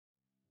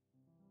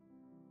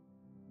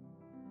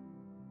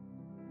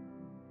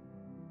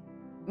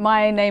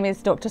My name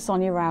is Dr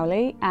Sonia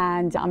Rowley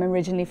and I'm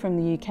originally from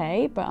the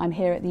UK, but I'm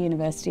here at the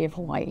University of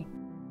Hawaii.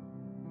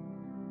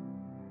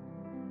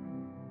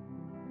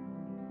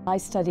 I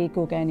study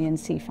Gorgonian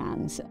sea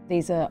fans.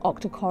 These are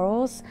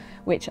octocorals,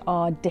 which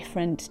are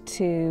different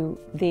to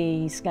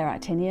the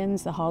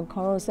scleractinians, the hard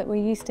corals that we're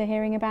used to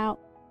hearing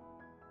about.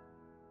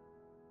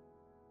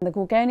 The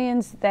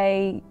Gorgonians,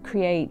 they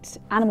create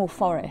animal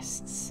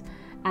forests,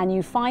 and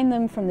you find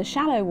them from the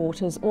shallow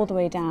waters all the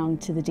way down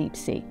to the deep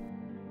sea.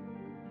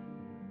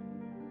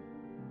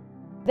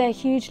 They're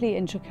hugely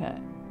intricate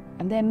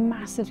and they're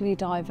massively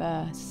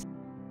diverse.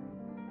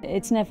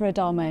 It's never a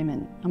dull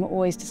moment. I'm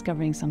always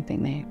discovering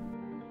something new.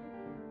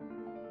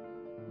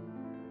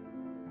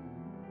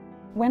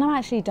 When I'm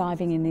actually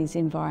diving in these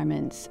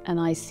environments and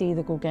I see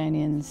the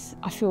Gorgonians,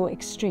 I feel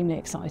extremely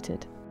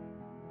excited.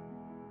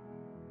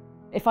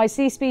 If I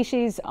see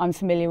species I'm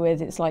familiar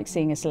with, it's like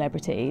seeing a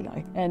celebrity.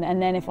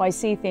 And then if I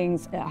see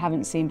things that I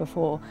haven't seen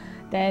before,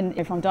 then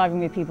if I'm diving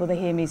with people, they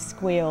hear me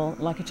squeal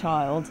like a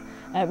child,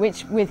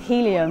 which with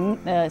helium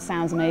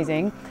sounds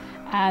amazing,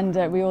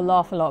 and we all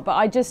laugh a lot. But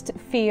I just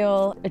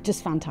feel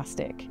just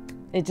fantastic.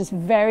 It's just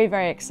very,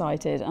 very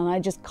excited, and I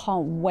just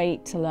can't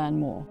wait to learn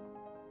more.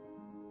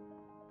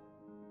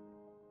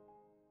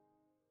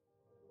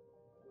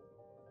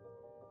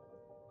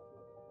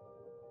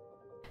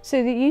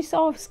 So the use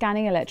of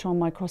scanning electron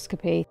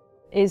microscopy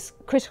is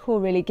critical,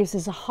 really. Gives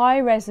us a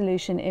high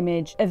resolution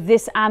image of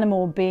this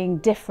animal being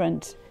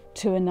different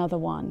to another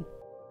one.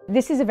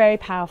 This is a very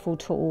powerful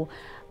tool.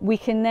 We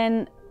can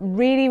then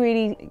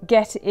really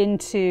get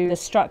into the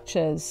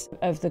structures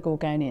of the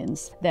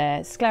Gorgonians. Their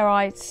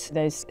sclerites,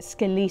 those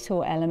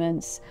skeletal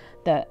elements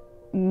that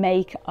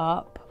make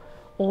up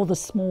all the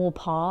small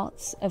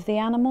parts of the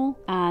animal,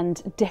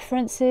 and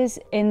differences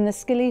in the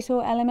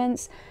skeletal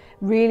elements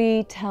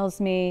really tells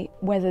me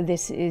whether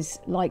this is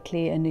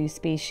likely a new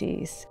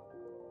species.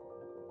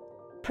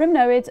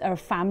 Primnoids are a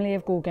family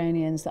of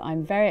Gorgonians that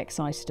I'm very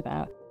excited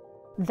about.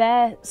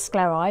 Their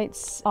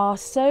sclerites are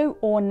so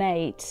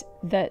ornate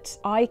that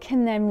I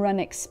can then run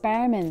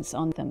experiments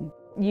on them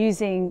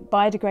using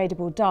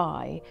biodegradable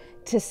dye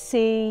to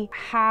see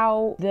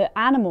how the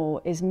animal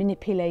is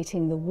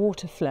manipulating the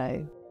water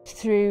flow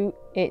through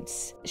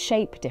its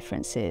shape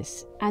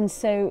differences. And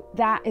so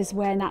that is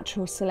where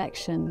natural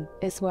selection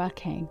is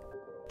working,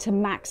 to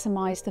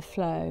maximise the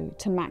flow,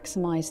 to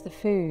maximise the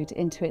food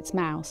into its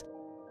mouth.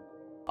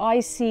 I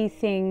see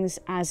things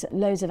as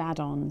loads of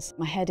add-ons.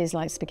 My head is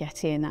like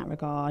spaghetti in that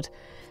regard,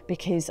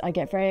 because I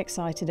get very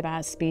excited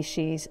about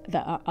species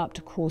that are up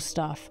to cool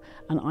stuff,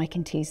 and I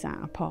can tease that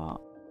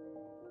apart.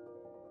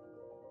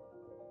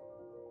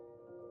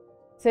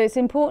 So it's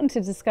important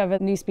to discover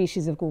new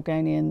species of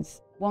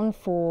Gorgonians, one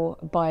for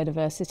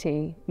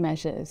biodiversity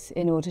measures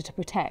in order to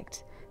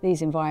protect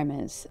these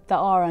environments that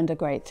are under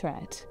great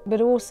threat,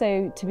 but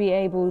also to be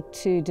able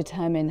to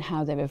determine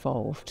how they've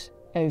evolved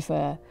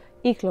over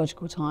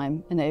ecological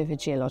time and over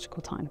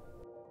geological time.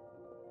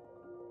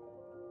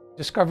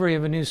 Discovery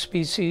of a new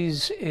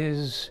species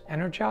is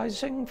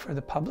energizing for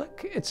the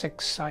public. It's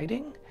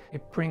exciting.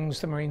 It brings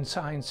the marine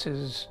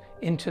sciences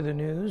into the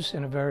news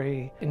in a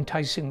very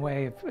enticing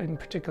way, in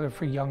particular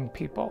for young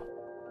people.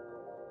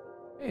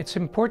 It's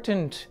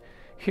important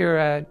here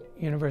at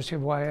University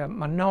of Hawaii at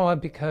Manoa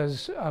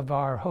because of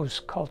our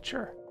host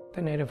culture,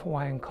 the native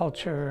Hawaiian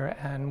culture,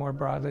 and more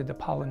broadly the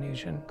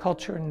Polynesian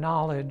culture,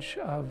 knowledge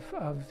of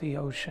the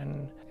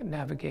ocean,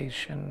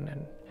 navigation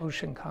and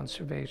ocean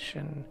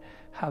conservation,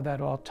 how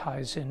that all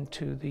ties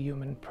into the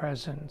human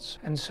presence.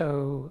 And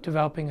so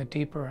developing a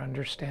deeper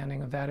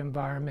understanding of that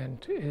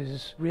environment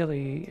is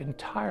really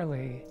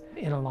entirely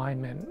in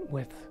alignment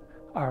with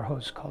our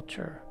host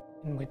culture,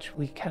 in which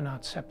we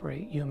cannot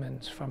separate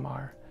humans from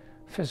our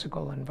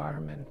physical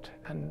environment.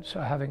 And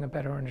so having a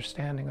better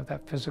understanding of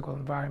that physical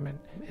environment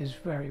is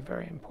very,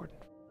 very important.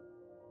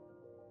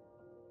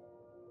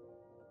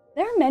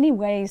 There are many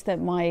ways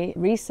that my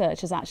research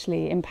has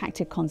actually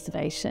impacted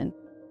conservation.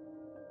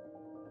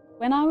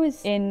 When I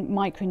was in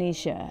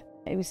Micronesia,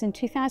 it was in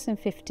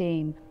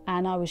 2015,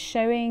 and I was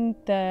showing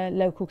the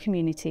local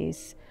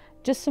communities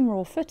just some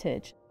raw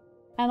footage.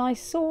 And I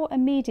saw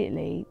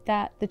immediately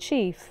that the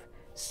chief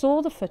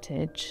saw the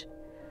footage,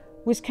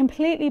 was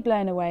completely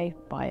blown away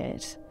by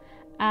it,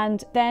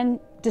 and then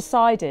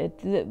decided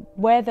that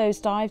where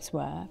those dives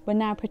were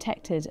now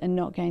protected and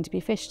not going to be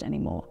fished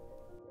anymore.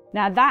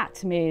 Now that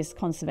to me is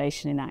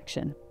conservation in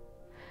action.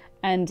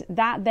 And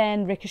that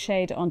then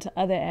ricocheted onto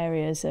other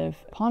areas of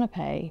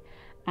Ponape,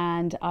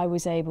 and I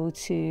was able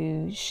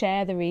to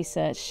share the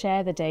research,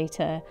 share the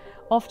data,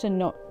 often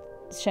not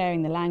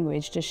sharing the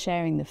language, just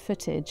sharing the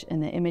footage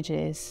and the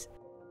images.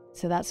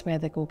 So that's where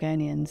the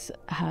Gorgonians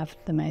have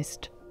the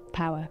most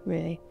power,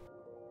 really.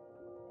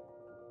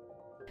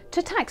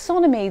 To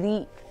taxonomy,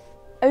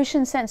 the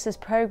Ocean Census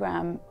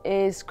program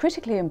is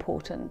critically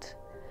important.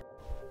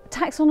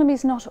 Taxonomy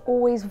is not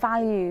always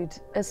valued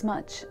as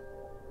much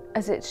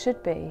as it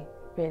should be,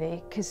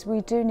 really, because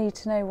we do need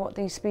to know what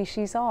these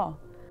species are.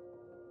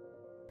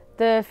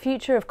 The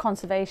future of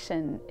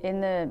conservation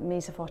in the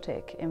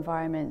Mesophotic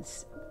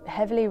environments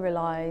heavily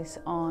relies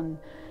on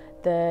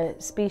the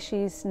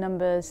species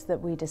numbers that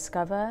we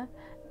discover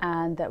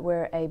and that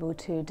we're able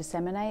to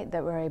disseminate,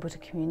 that we're able to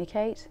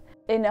communicate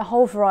in a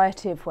whole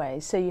variety of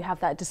ways. So you have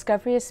that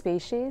discovery of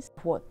species,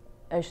 what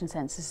Ocean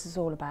Census is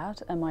all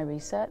about and my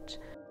research,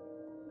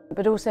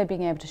 but also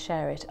being able to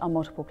share it on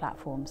multiple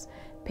platforms.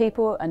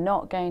 People are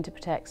not going to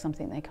protect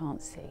something they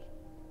can't see.